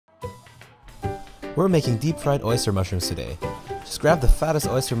We're making deep fried oyster mushrooms today. Just grab the fattest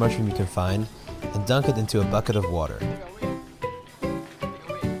oyster mushroom you can find and dunk it into a bucket of water.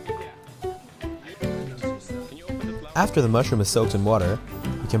 After the mushroom is soaked in water,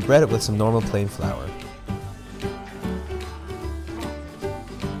 you can bread it with some normal plain flour.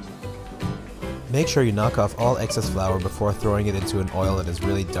 Make sure you knock off all excess flour before throwing it into an oil that is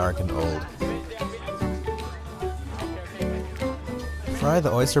really dark and old. Fry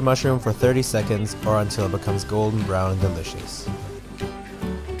the oyster mushroom for 30 seconds or until it becomes golden brown and delicious.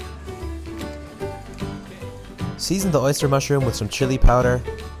 Season the oyster mushroom with some chili powder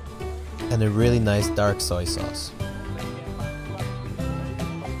and a really nice dark soy sauce.